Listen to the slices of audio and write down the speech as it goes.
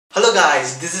Hello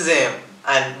guys, this is Am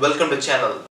and welcome to the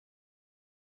channel.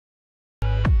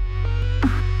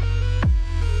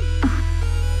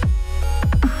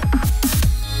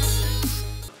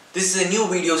 This is a new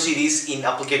video series in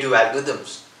applicative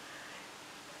algorithms.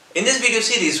 In this video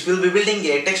series, we'll be building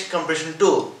a text compression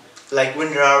tool like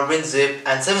winrar, winzip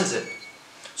and 7zip.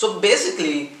 So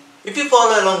basically, if you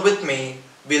follow along with me,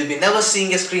 we'll be never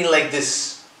seeing a screen like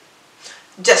this.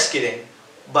 Just kidding.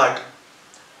 But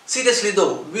seriously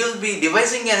though, we'll be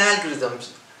devising an algorithm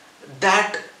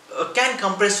that can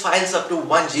compress files up to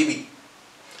 1 GB.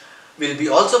 We'll be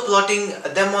also plotting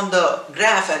them on the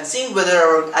graph and seeing whether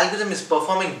our algorithm is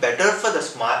performing better for the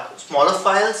smaller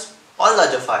files or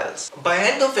larger files. By the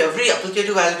end of every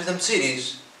applicative algorithm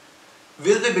series,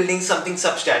 we'll be building something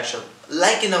substantial.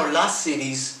 Like in our last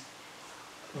series,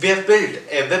 we have built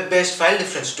a web-based file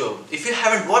difference tool. If you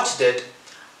haven't watched it,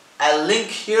 I'll link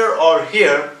here or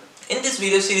here. In this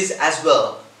video series as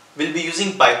well, we'll be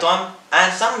using Python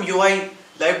and some UI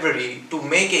library to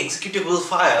make an executable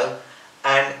file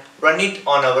and run it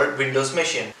on our Windows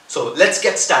machine. So let's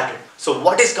get started. So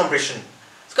what is compression?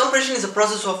 Compression is a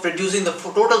process of reducing the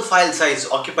total file size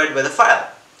occupied by the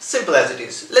file. Simple as it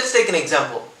is. Let's take an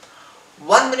example.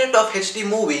 1 minute of HD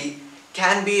movie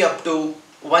can be up to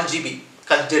 1 GB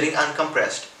considering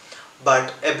uncompressed,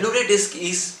 but a Blu-ray disc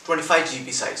is 25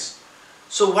 GB size.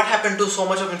 So what happened to so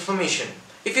much of information?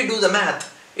 If you do the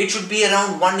math, it should be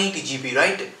around 180 GB,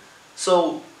 right?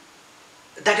 So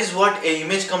that is what a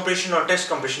image compression or text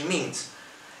compression means.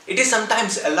 It is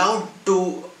sometimes allowed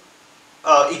to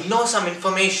ignore some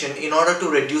information in order to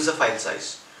reduce the file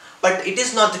size. But it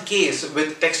is not the case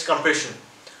with text compression.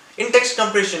 In text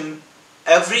compression,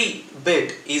 every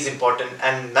bit is important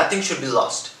and nothing should be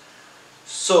lost.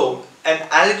 So,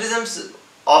 algorithms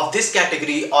of this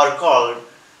category are called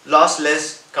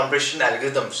lossless compression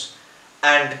algorithms.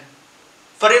 And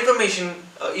for information,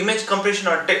 image compression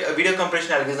or video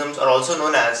compression algorithms are also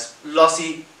known as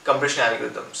lossy compression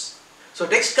algorithms. So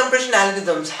text compression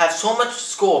algorithms have so much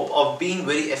scope of being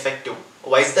very effective.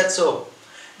 Why is that so?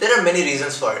 There are many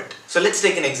reasons for it. So let's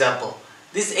take an example.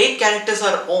 These 8 characters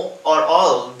are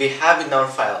all we have in our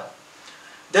file.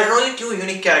 There are only 2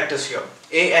 unique characters here,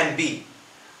 A and B.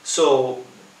 So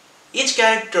each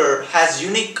character has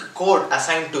unique code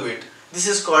assigned to it. This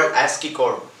is called ASCII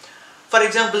code. For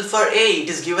example, for A it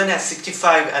is given as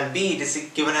 65 and B it is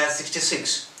given as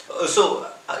 66. So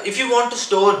if you want to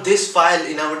store this file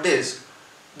in our disk,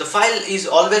 the file is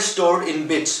always stored in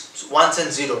bits, ones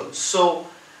and zeros. So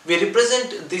we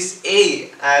represent this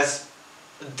A as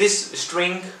this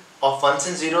string of ones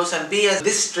and zeros and B as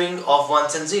this string of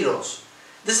ones and zeros.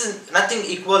 This is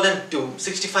nothing equivalent to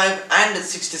 65 and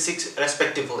 66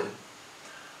 respectively.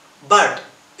 But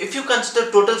if you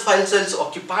consider total file size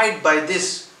occupied by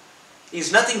this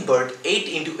is nothing but 8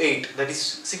 into 8, that is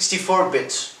 64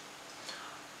 bits.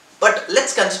 But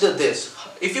let's consider this.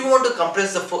 If you want to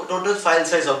compress the total file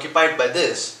size occupied by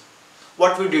this,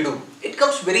 what would you do? It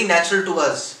comes very natural to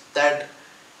us that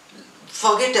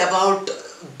forget about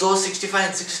those 65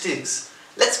 and 66.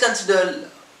 Let's consider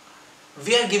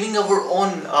we are giving our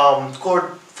own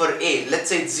code for A. Let's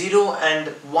say 0 and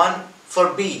 1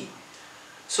 for B.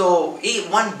 So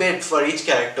 1 bit for each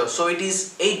character, so it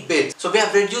is 8 bits. So we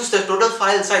have reduced the total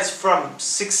file size from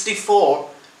 64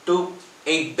 to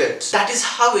 8 bits. That is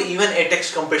how even a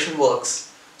text compression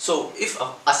works. So if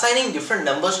assigning different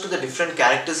numbers to the different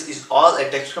characters is all a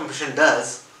text compression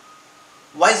does,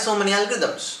 why so many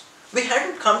algorithms? We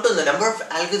hadn't come to the number of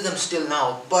algorithms till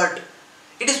now, but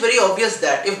it is very obvious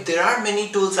that if there are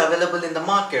many tools available in the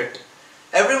market,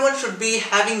 everyone should be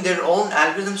having their own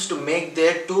algorithms to make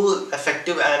their tool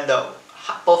effective and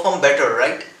perform better,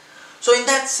 right? So in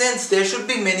that sense, there should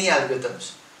be many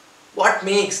algorithms. What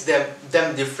makes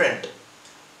them different?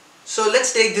 So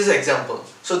let's take this example.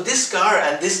 So this car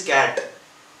and this cat,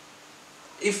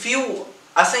 if you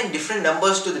assign different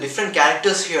numbers to the different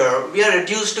characters here, we are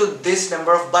reduced to this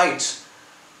number of bytes.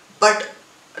 But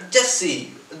just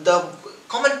see, the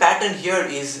common pattern here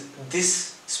is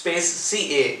this space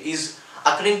CA is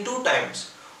occurring 2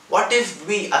 times. What if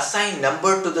we assign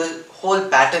number to the whole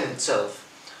pattern itself?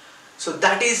 So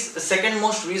that is the second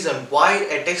most reason why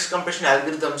a text compression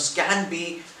algorithms can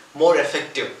be more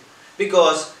effective,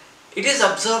 because it is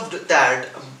observed that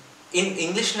in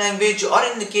English language or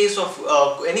in the case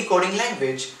of any coding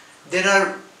language, there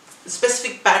are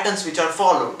specific patterns which are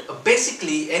followed.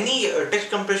 Basically, any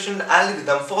text compression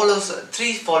algorithm follows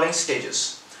 3 following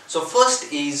stages. So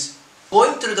first is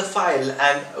going through the file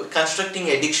and constructing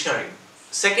a dictionary.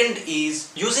 Second is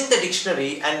using the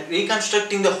dictionary and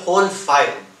reconstructing the whole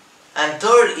file. And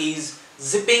third is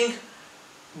zipping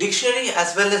dictionary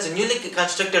as well as a newly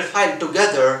constructed file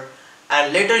together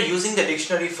and later using the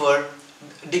dictionary for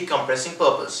decompressing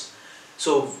purpose.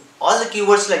 So all the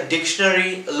keywords like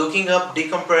dictionary, looking up,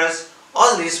 decompress,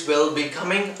 all this will be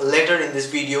coming later in this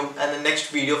video and the next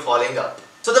video following up.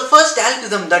 So the first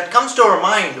algorithm that comes to our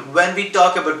mind when we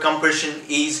talk about compression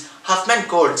is Huffman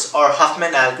codes or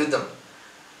Huffman algorithm.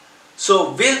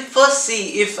 So we'll first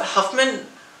see if Huffman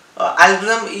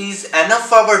algorithm is enough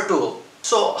for our tool.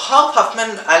 So how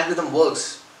Huffman algorithm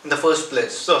works in the first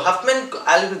place? So Huffman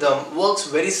algorithm works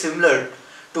very similar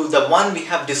to the one we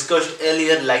have discussed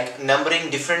earlier, like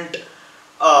numbering different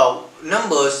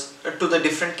numbers to the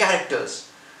different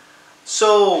characters.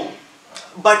 So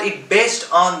but it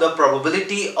based on the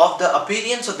probability of the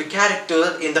appearance of the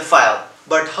character in the file.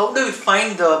 But how do we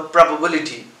find the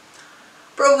probability?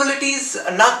 Probability is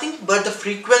nothing but the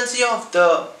frequency of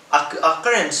the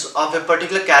occurrence of a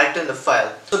particular character in the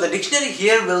file. So the dictionary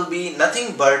here will be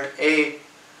nothing but a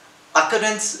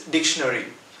occurrence dictionary.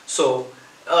 So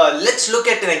let's look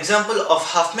at an example of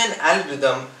Huffman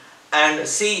algorithm and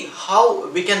see how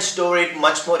we can store it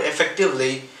much more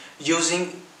effectively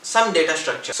using some data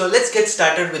structure. So let's get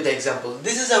started with the example.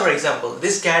 This is our example,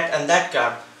 this cat and that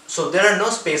cat. So there are no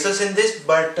spaces in this,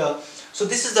 but so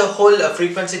this is the whole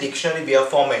frequency dictionary we are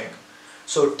forming.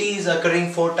 So T is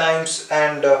occurring 4 times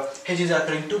and H is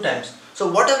occurring 2 times.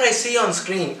 So whatever I see on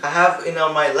screen, I have in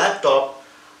on my laptop.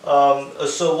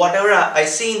 So whatever I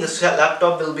see in this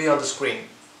laptop will be on the screen.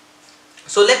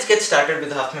 So let's get started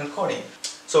with Huffman coding.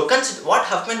 So what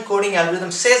Huffman coding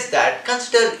algorithm says that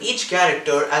consider each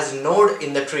character as a node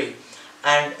in the tree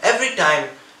and every time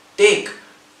take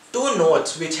 2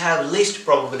 nodes which have least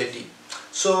probability.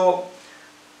 So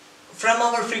from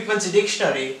our frequency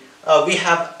dictionary we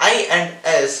have I and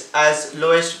S as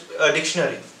lowest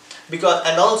dictionary because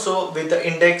and also with the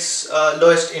index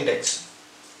lowest index.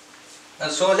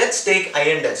 So let's take I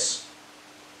and S.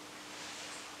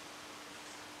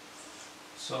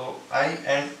 So I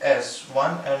and S,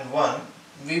 1 and 1,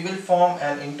 we will form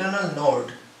an internal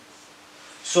node.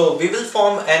 So we will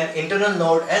form an internal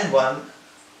node N1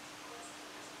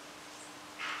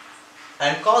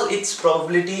 and call its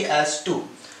probability as 2.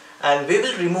 And we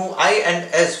will remove I and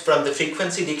S from the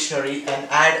frequency dictionary and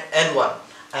add N1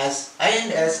 as I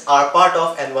and S are part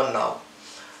of N1 now.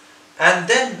 And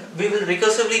then we will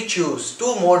recursively choose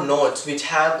 2 more nodes which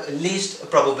have least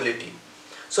probability.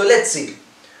 So let's see.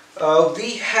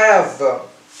 We have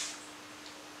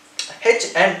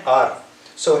H and R.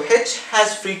 So H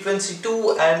has frequency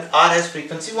 2 and R has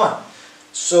frequency 1.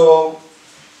 So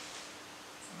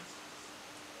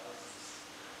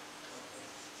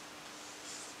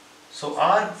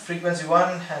R frequency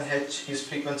 1 and H is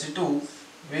frequency 2.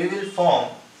 We will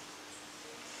form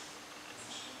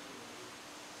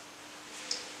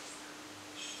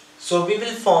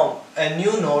a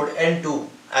new node N2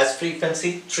 as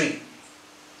frequency 3.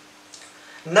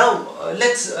 Now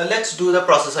let's do the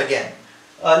process again.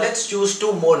 Let's choose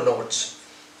 2 more nodes.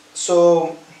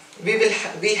 So we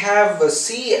have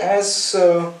C as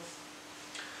so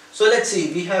let's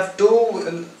see, we have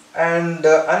 2 and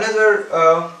another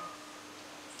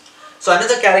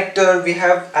character we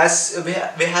have as we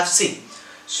have C.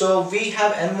 So we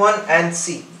have N1 and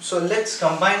C. So let's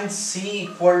combine C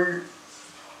equal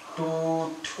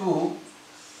to 2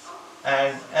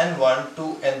 and N1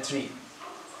 to N3.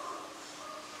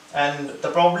 And the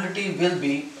probability will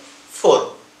be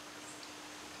 4.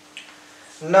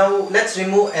 Now let's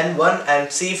remove N1 and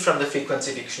C from the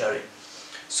frequency dictionary.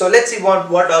 So let's see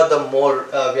what are the more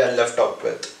we are left out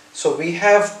with. So we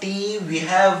have T, we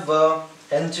have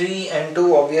N3,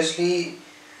 N2 obviously,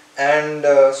 and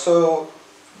so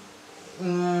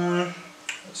N3.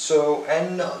 So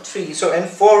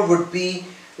N4 would be,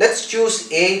 let's choose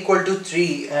A equal to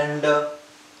 3 and A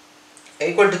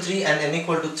equal to 3 and N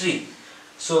equal to 3.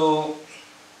 So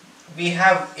we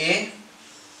have A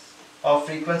of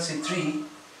frequency 3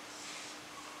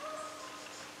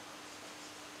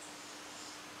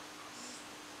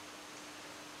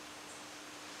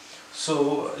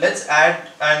 so let's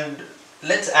add and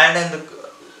the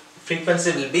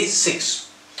frequency will be 6.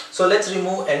 So let's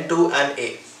remove N2 and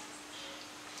A.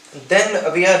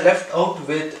 Then we are left out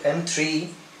with N3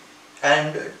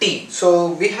 and T.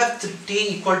 So we have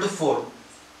T equal to 4.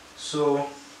 So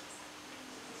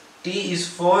T is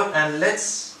 4 and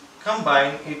let's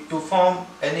combine it to form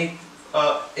an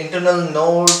internal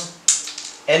node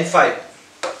N5.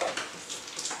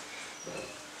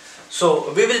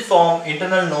 So we will form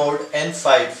internal node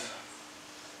N5.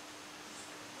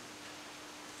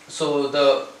 So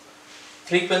the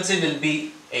frequency will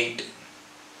be 8.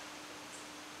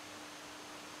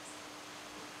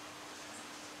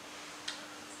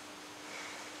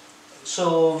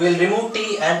 So we'll remove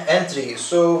T and N3.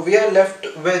 So we are left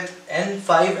with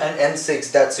N5 and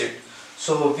N6. That's it.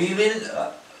 So we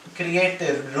will create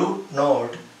a root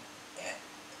node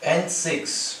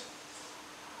N6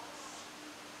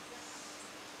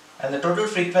 and the total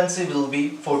frequency will be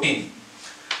 14.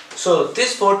 So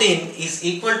this 14 is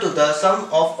equal to the sum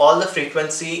of all the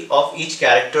frequency of each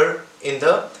character in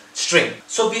the string.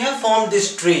 So we have formed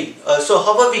this tree. So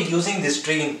how are we using this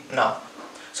tree now?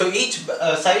 So each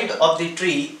side of the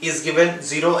tree is given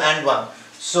 0 and 1.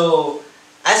 So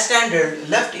as standard,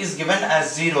 left is given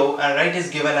as 0 and right is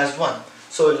given as 1.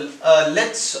 So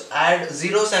let's add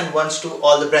zeros and ones to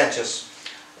all the branches.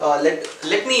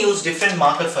 Let me use different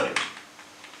marker for it.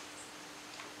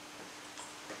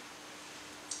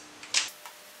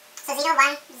 So 0,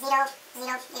 1, 0,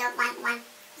 0, 0, 1, 1,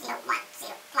 0, 1,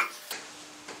 0, 1.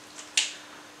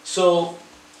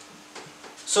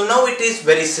 So now it is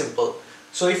very simple.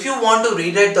 So if you want to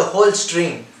rewrite the whole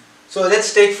string, so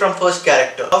let's take from first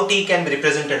character, how T can be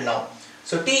represented now.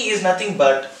 So T is nothing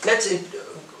but, let's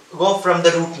go from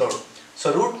the root node.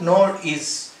 So root node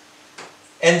is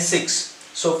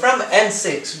N6. So from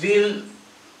N6 we'll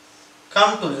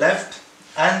come to left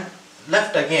and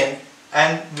left again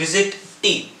and visit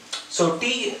T. So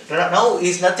T now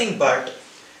is nothing but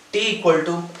T equal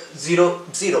to 0,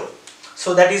 0.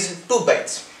 So that is 2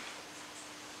 bytes.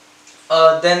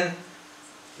 Then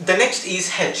the next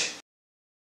is H.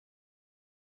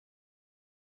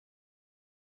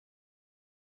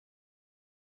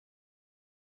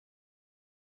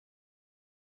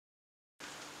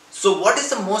 So what is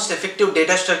the most effective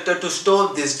data structure to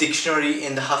store this dictionary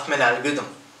in the Huffman algorithm?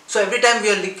 So every time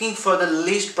we are looking for the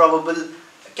least probable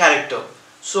character.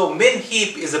 So min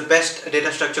heap is the best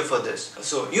data structure for this.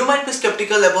 So you might be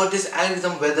skeptical about this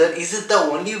algorithm, whether is it the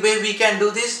only way we can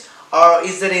do this or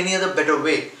is there any other better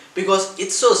way? Because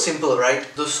it's so simple, right?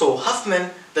 So Huffman,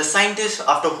 the scientist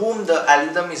after whom the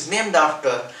algorithm is named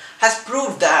after, has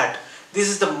proved that this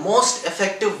is the most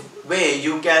effective way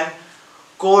you can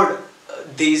code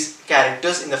these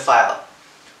characters in the file.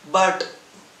 But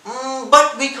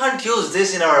we can't use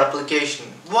this in our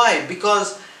application. Why?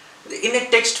 Because in a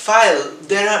text file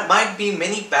there might be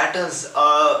many patterns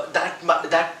so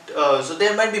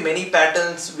there might be many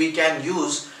patterns we can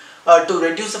use to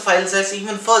reduce the file size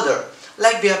even further,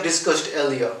 like we have discussed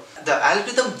earlier. The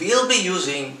algorithm we'll be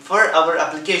using for our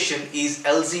application is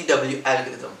LZW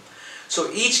algorithm.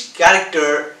 So each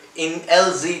character in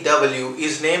LZW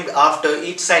is named after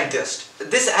each scientist.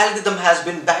 This algorithm has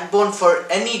been backbone for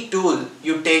any tool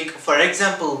you take, for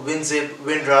example winzip,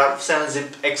 winrar,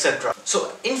 7zip, etc.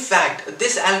 So in fact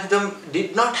this algorithm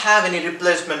did not have any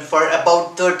replacement for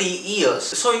about 30 years.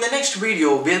 So in the next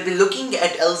video we'll be looking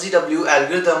at LZW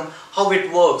algorithm, how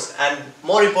it works, and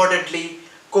more importantly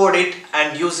code it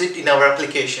and use it in our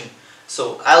application.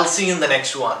 So I'll see you in the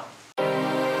next one.